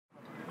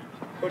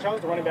Coach, how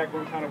has the running back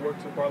room kind of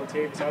worked so far?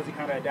 Latavius, how's he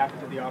kind of adapted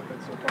to the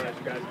offense so far as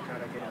you guys are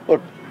kind of getting?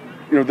 Look,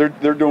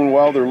 they're doing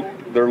well.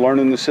 They're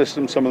learning the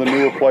system. Some of the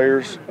newer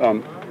players.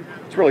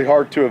 It's really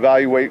hard to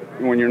evaluate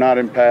when you're not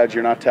in pads,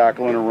 you're not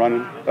tackling or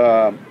running.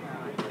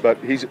 But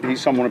he's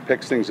someone who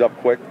picks things up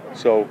quick.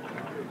 So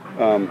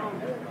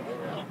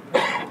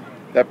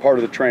that part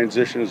of the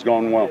transition has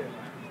gone well.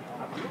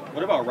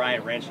 What about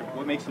Ryan Ransom?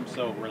 What makes him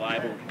so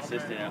reliable and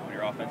consistent on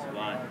your offensive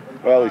line?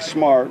 Well, he's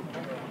smart.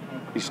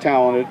 He's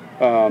talented.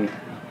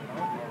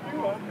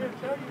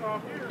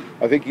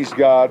 I think he's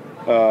got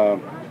a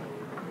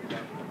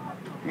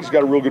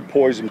real good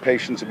poise and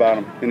patience about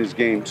him in his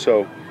game.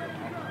 So,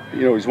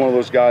 he's one of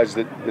those guys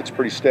that's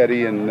pretty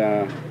steady and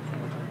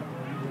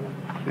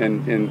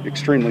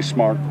extremely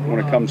smart when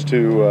it comes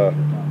to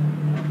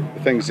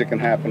the things that can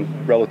happen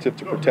relative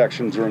to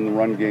protections or in the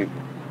run game.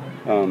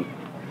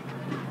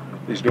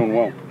 He's doing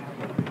well.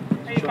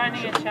 Are you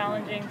finding it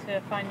challenging to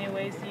find new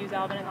ways to use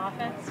Alvin in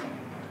offense?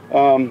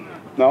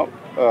 No,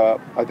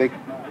 I think,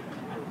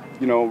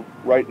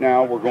 right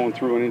now we're going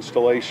through an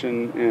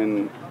installation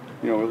and,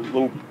 a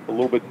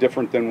little bit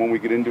different than when we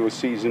get into a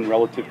season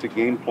relative to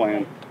game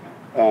plan.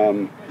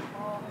 So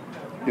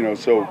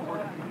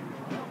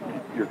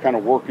you're kind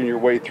of working your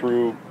way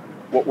through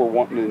what we're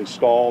wanting to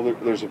install.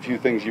 There's a few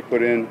things you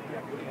put in,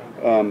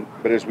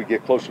 but as we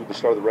get closer to the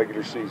start of the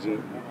regular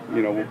season,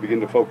 we'll begin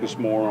to focus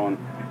more on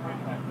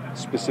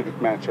specific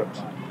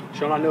matchups.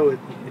 Sean, I know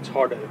it's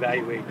hard to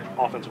evaluate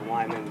offensive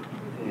linemen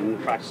in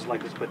practices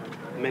like this, but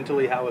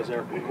mentally, how is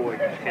Eric McCoy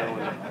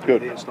handling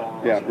the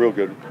install? Yeah, real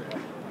good.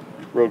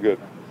 Real good.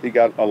 He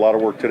got a lot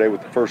of work today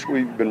with the first.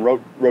 We've been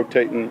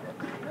rotating,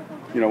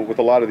 with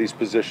a lot of these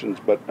positions,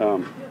 but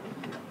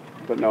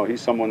no,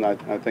 he's someone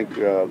I think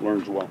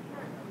learns well.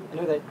 I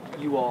know that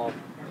you all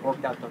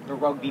worked out the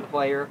rugby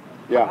player.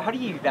 Yeah. How do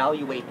you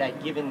evaluate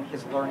that, given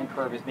his learning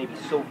curve is maybe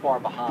so far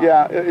behind?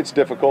 Yeah, it's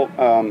difficult.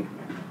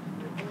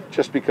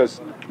 Just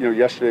because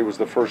yesterday was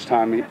the first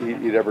time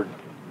he'd ever,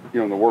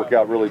 in the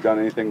workout, really done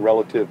anything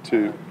relative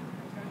to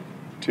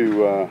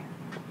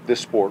this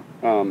sport.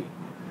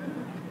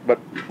 But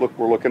look,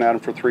 we're looking at him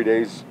for 3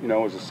 days.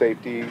 As a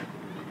safety,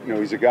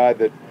 he's a guy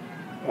that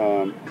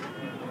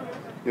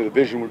the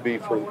vision would be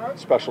for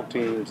special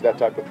teams, that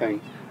type of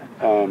thing.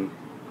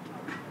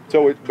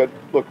 But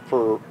look,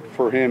 for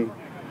him,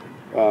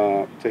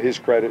 to his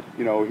credit,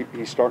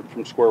 he's starting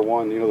from square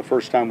one. The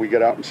first time we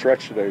get out and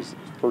stretch today is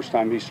the first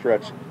time he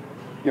stretched,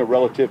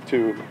 relative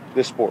to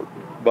this sport.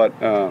 But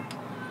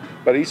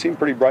he seemed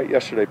pretty bright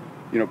yesterday,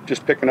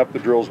 just picking up the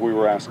drills we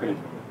were asking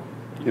him,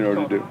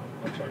 to do.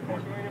 I'm sorry,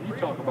 Mark. Can you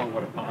talk about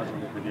what a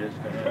positive it is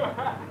to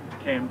have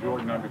Cam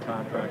Jordan under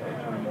contract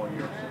for 3 more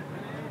years?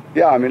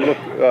 Yeah, I mean, look,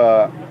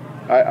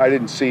 I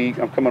didn't see.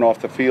 I'm coming off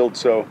the field,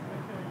 so.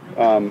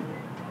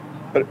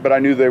 But I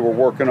knew they were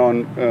working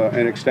on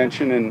an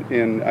extension,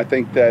 and I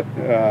think that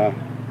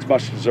it's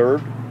much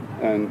deserved.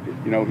 And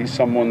he's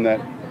someone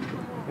that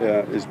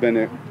has been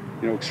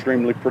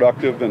extremely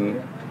productive,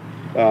 and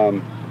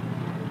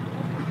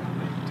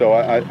so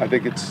I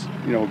think it's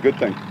a good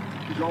thing.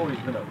 He's always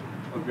been a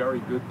very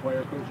good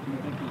player, Coach. Do you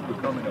think he's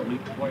become an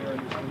elite player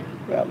in this league?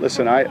 Yeah,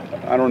 listen, I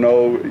don't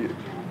know.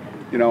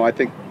 I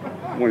think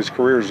when his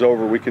career is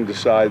over, we can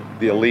decide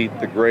the elite,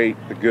 the great,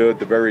 the good,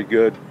 the very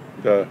good,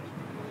 the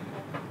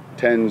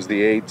 10s,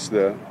 the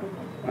 8s.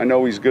 I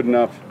know he's good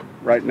enough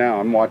right now.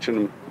 I'm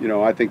watching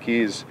him. I think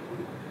he's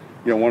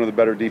one of the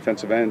better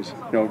defensive ends.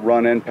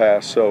 Run and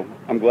pass. So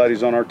I'm glad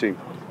he's on our team.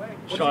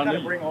 What does he kind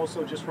of bring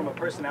also just from a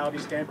personality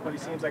standpoint? He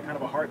seems like kind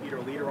of a heartbeat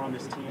or leader on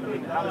this team. I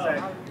mean, how does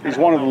that? He's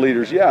one of the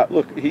leaders. Yeah.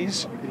 Look,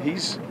 he's.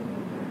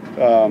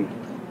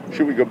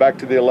 Should we go back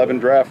to the 11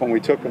 draft when we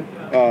took him?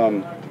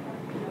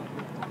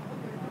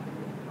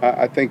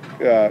 I think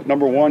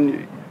number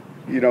one,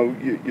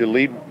 you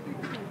lead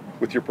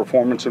with your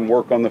performance and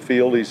work on the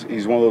field.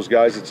 He's one of those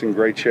guys that's in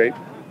great shape.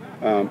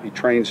 He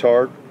trains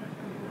hard.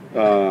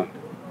 So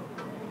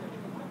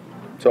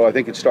I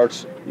think it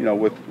starts,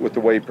 with the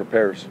way he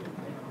prepares.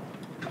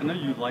 I know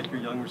you like your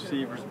young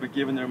receivers, but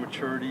given their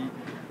maturity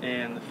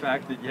and the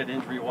fact that you had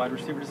injury at wide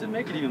receiver, does it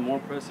make it even more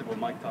impressive what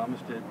Mike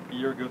Thomas did a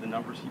year ago, the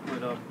numbers he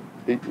put up?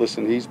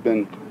 Listen, he's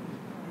been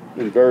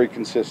very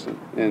consistent,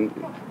 and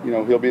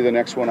he'll be the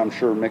next one. I'm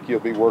sure Mickey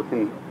will be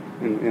working,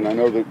 and I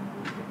know that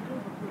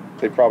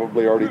they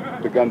probably already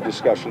begun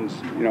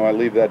discussions. I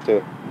leave that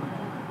to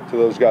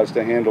those guys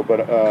to handle.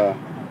 But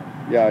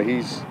yeah,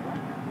 he's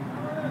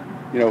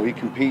he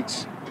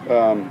competes.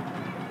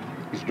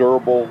 He's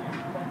durable,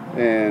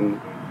 and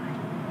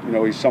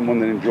he's someone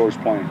that enjoys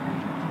playing.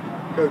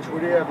 Coach,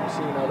 what do you have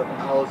seen out of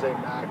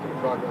Alize Mack and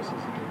progress this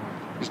year?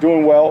 He's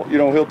doing well.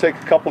 He'll take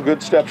a couple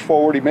good steps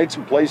forward. He made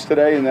some plays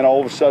today, and then all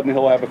of a sudden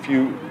he'll have a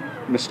few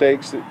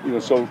mistakes.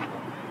 That, so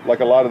like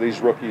a lot of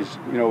these rookies,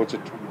 it's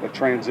a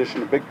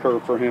transition, a big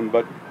curve for him.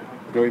 But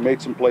he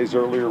made some plays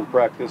earlier in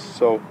practice,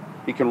 so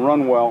he can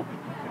run well.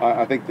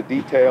 I think the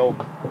detail,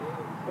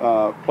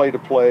 play to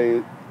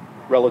play,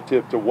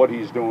 relative to what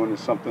he's doing,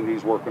 is something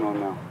he's working on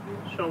now.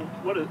 Sean,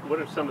 what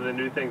are some of the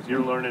new things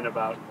you're learning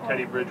about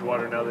Teddy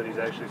Bridgewater now that he's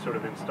actually sort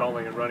of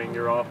installing and running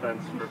your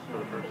offense for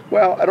the first?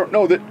 Well, I don't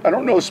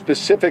know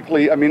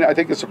specifically. I mean, I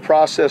think it's a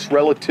process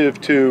relative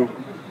to.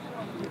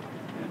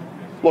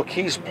 Look,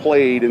 he's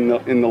played in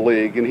the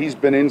league, and he's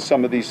been in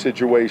some of these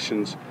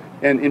situations.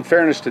 And in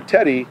fairness to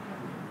Teddy,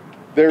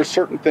 there's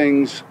certain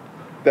things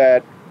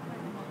that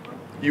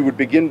you would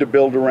begin to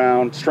build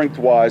around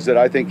strength-wise that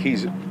I think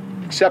he's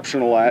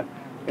exceptional at.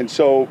 And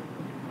so,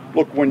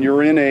 look, when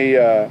you're in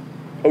a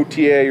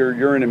OTA or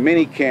you're in a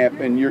mini camp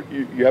and you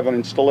have an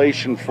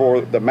installation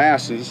for the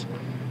masses,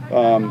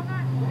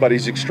 but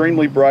he's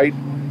extremely bright.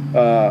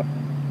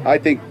 I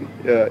think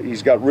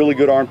he's got really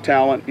good arm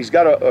talent. He's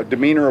got a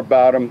demeanor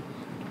about him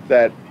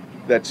that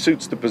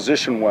suits the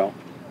position well,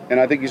 and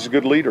I think he's a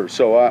good leader.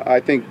 So I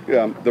think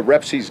the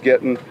reps he's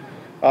getting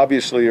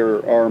obviously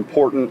are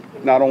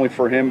important, not only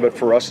for him but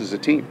for us as a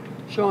team.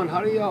 Sean,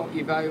 how do y'all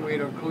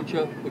evaluate or coach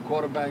up the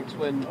quarterbacks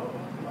when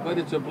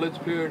it's a blitz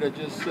period that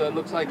just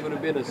looks like it would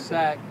have been a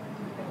sack,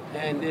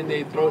 and then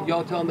they throw,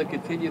 y'all tell them to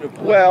continue to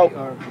play?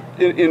 Well,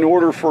 in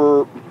order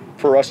for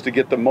us to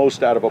get the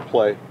most out of a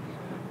play,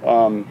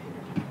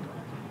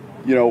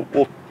 you know,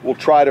 we'll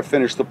try to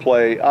finish the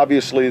play.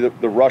 Obviously,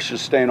 the rush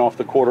is staying off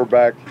the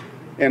quarterback.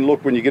 And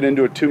look, when you get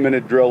into a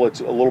 2-minute drill, it's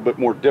a little bit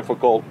more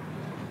difficult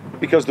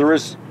because there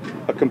is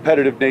a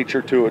competitive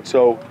nature to it.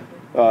 So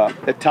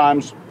at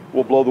times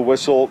we'll blow the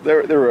whistle.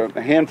 There are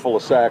a handful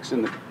of sacks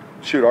in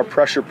our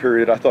pressure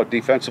period. I thought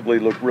defensively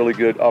looked really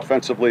good.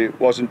 Offensively, it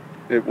wasn't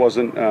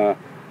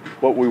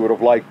what we would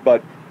have liked.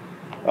 But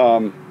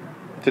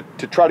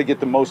to try to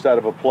get the most out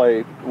of a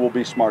play, we'll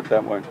be smart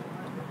that way.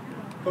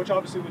 Coach,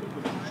 obviously with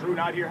Drew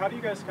not here, how do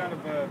you guys kind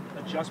of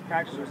adjust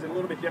practice, or is it a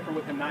little bit different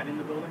with him not in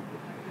the building?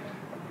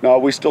 No,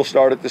 we still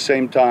start at the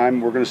same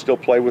time. We're going to still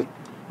play with,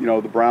 you know,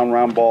 the brown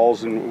round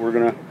balls, and we're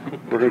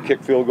gonna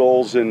kick field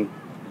goals. And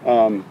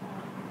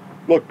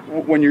look,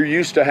 when you're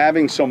used to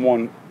having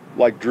someone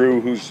like Drew,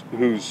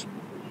 who's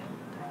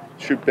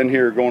been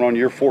here going on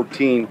year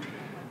 14,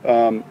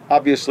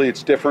 obviously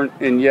it's different.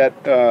 And yet,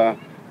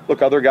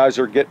 look, other guys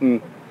are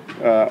getting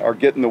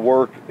the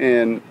work,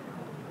 and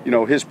you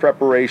know, his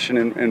preparation,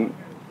 and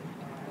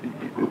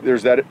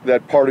there's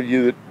that part of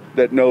you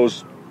that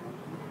knows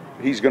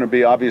he's going to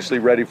be obviously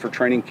ready for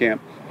training camp.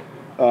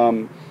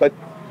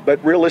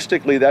 But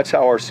realistically, that's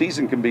how our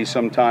season can be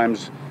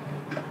sometimes.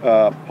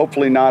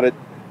 Hopefully not at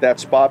that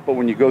spot, but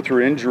when you go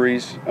through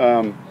injuries,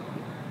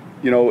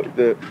 you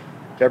know,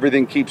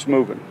 everything keeps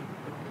moving.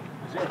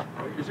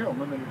 Is there a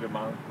limited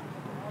amount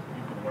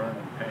you can learn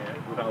in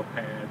pads, without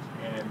pads,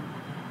 and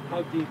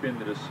how deep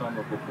into the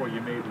summer before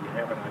you maybe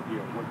have an idea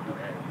of what you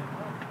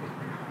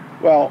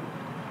have? Well,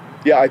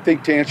 yeah, I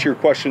think to answer your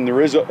question,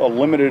 there is a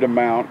limited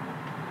amount.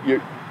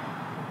 You're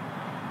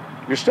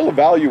still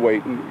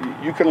evaluating.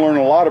 You can learn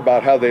a lot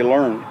about how they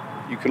learn.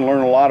 You can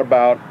learn a lot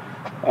about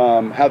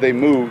how they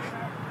move.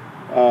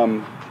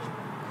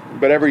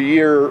 But every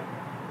year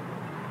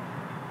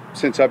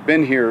since I've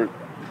been here,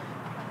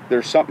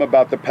 there's something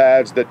about the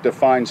pads that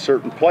define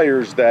certain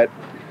players that,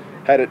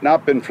 had it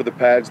not been for the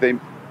pads,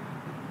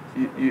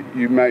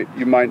 you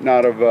might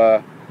not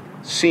have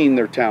seen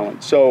their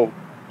talent. So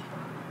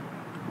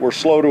we're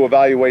slow to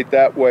evaluate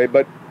that way,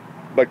 but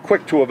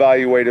quick to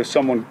evaluate if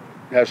someone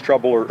has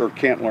trouble or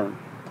can't learn.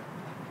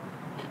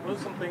 What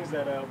are some things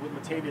that with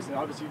Latavius, and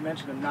obviously you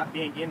mentioned him not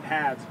being in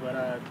pads, but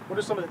what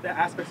are some of the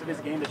aspects of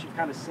his game that you've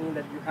kind of seen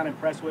that you're kind of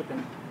impressed with?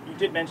 And you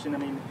did mention, I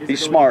mean,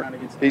 he's smart.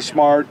 He's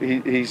smart.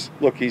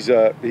 He's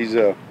a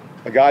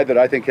guy that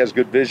I think has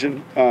good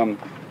vision,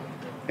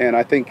 and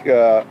I think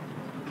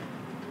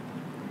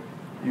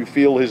you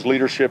feel his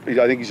leadership.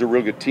 I think he's a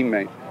real good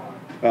teammate.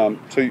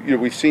 So you know,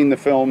 we've seen the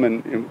film,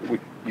 and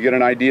you get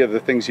an idea of the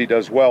things he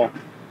does well.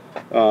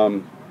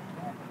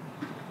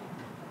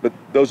 But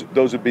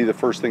those would be the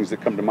first things that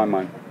come to my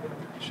mind.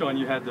 Sean,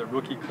 you had the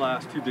rookie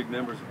class, 2 big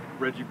members,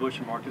 Reggie Bush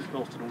and Marcus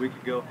Colston, a week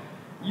ago.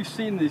 You've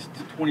seen this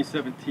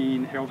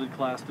 2017 heralded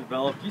class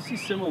develop. Do you see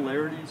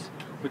similarities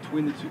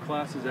between the 2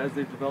 classes as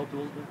they've developed a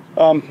little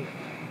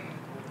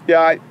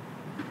bit?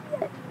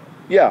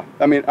 Yeah.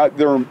 I mean,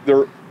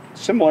 their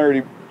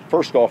similarity,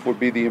 first off, would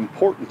be the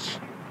importance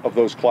of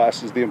those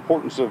classes, the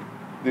importance of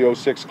the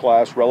 06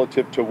 class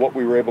relative to what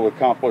we were able to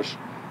accomplish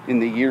in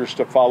the years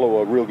to follow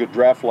a real good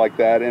draft like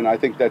that. And I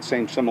think that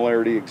same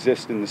similarity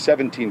exists in the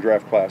 17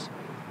 draft class.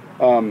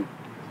 I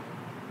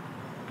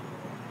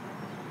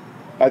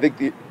think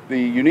the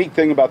unique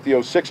thing about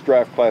the 06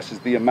 draft class is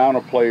the amount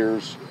of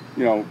players.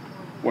 You know,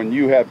 when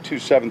you have 2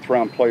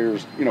 7th-round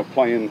players, you know,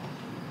 playing,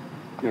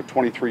 you know,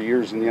 23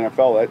 years in the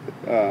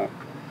NFL,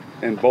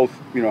 and both,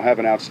 you know,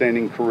 having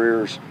outstanding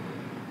careers,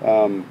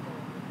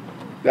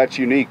 that's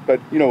unique. But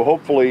you know,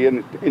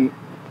 hopefully,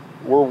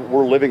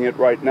 we're living it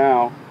right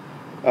now.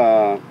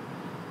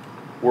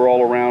 We're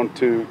all around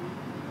to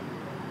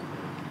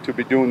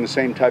be doing the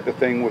same type of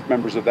thing with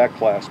members of that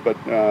class. But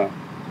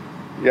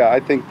yeah, I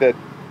think that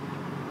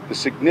the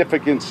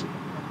significance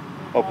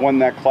of when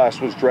that class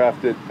was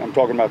drafted, I'm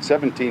talking about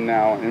 17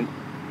 now,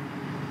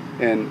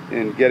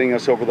 and getting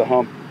us over the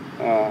hump,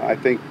 I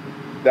think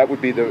that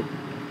would be the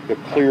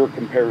the clear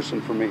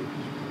comparison for me.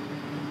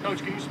 Coach,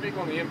 can you speak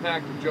on the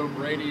impact of Joe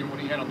Brady and what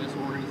he had on this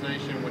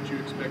organization and what you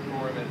expect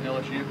for him at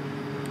LSU?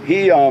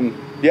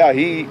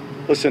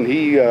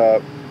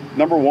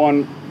 Number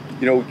one,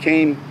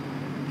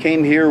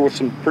 came here with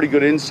some pretty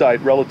good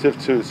insight relative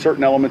to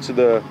certain elements of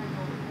the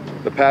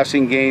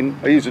passing game.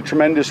 He's a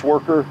tremendous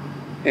worker,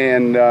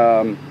 and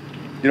a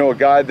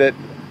guy that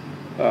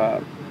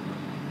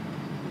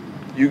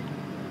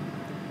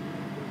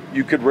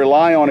you could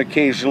rely on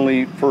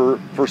occasionally for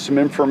some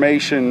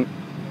information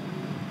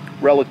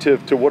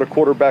relative to what a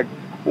quarterback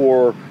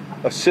or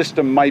a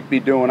system might be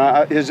doing.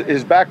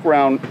 His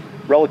background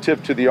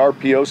relative to the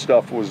RPO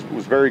stuff was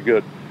very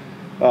good,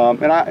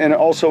 and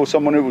also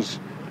someone who was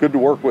good to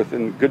work with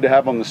and good to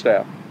have on the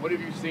staff. What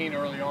have you seen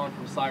early on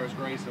from Cyrus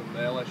Grayson,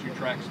 the LSU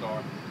track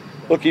star?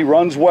 Look, he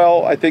runs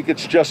well. I think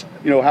it's just,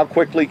 how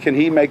quickly can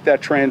he make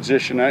that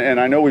transition? And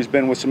I know he's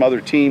been with some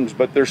other teams,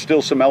 but there's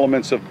still some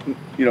elements of,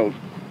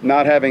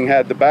 not having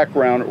had the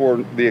background or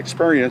the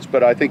experience,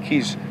 but I think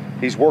he's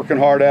working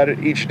hard at it.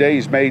 Each day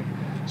he's made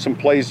some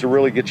plays to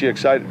really get you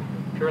excited.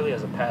 Purely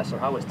as a passer,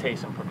 how has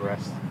Taysom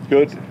progressed?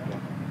 Good.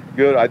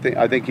 I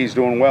think he's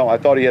doing well. I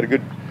thought he had a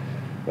good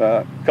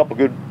couple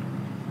good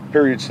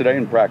periods today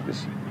in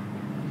practice.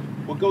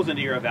 What goes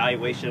into your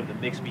evaluation of the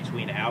mix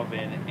between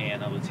Alvin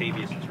and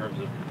Latavius in terms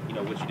of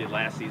what you did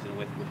last season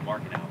with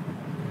Mark and Alvin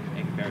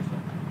in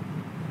comparison?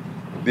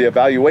 The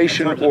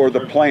evaluation or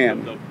the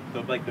plan?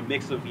 The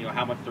mix of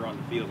how much they're on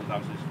the field.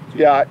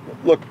 Yeah,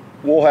 look,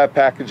 we'll have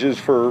packages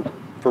for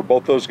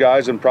both those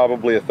guys and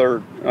probably a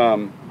third,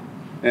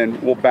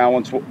 and we'll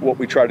balance what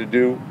we try to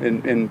do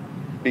and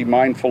be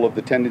mindful of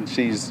the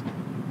tendencies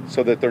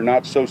so that they're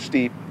not so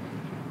steep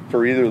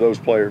for either of those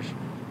players.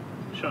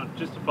 Sean,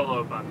 just to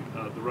follow up on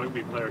the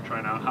rugby player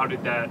trying out, how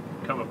did that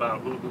come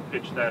about? Who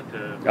pitched that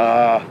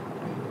to?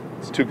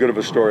 It's too good of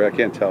a story. I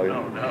can't tell you.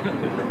 Oh, no.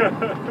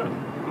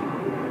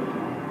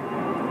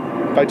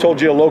 If I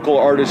told you a local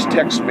artist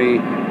texted me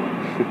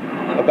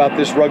about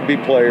this rugby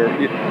player,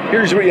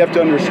 here's what you have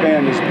to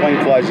understand as the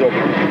plane flies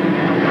over.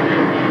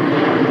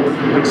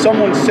 When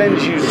someone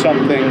sends you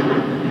something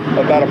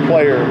about a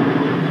player,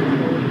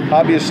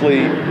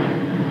 obviously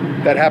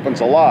that happens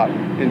a lot.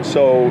 And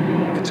so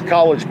if it's a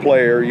college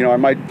player, I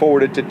might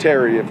forward it to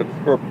Terry,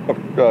 or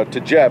to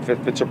Jeff.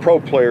 If it's a pro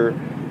player,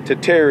 to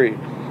Terry.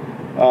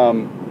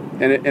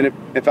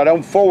 If I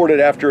don't forward it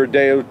after a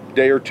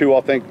day or two,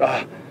 I'll think,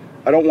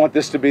 I don't want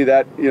this to be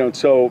that.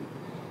 So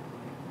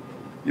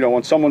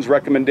on someone's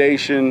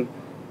recommendation,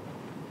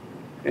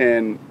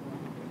 and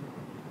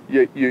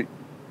you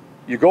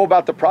go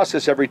about the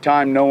process every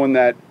time knowing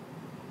that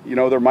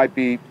there might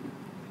be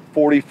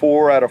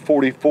 44 out of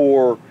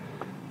 44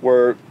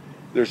 where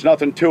there's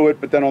nothing to it,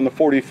 but then on the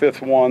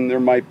 45th one there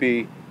might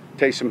be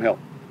Taysom Hill,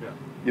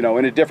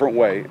 in a different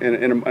way,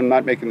 and I'm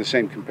not making the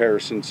same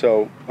comparison.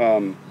 So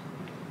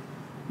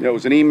it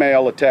was an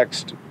email, a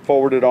text,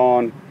 forwarded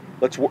on.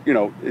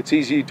 It's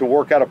easy to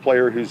work out a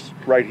player who's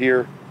right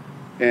here,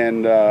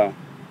 and that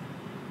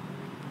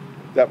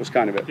was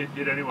kind of it.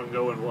 Did anyone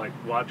go and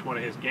watch one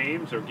of his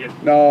games or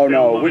get no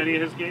any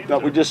of his games? No,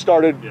 we just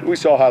started. Yeah. We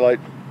saw highlight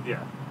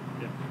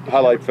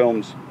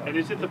films. And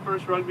is it the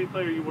first rugby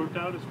player you worked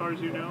out, as far as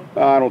you know?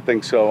 I don't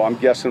think so. I'm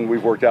guessing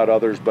we've worked out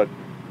others, but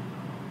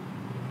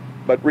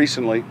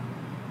recently.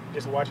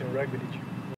 Just watching rugby, did you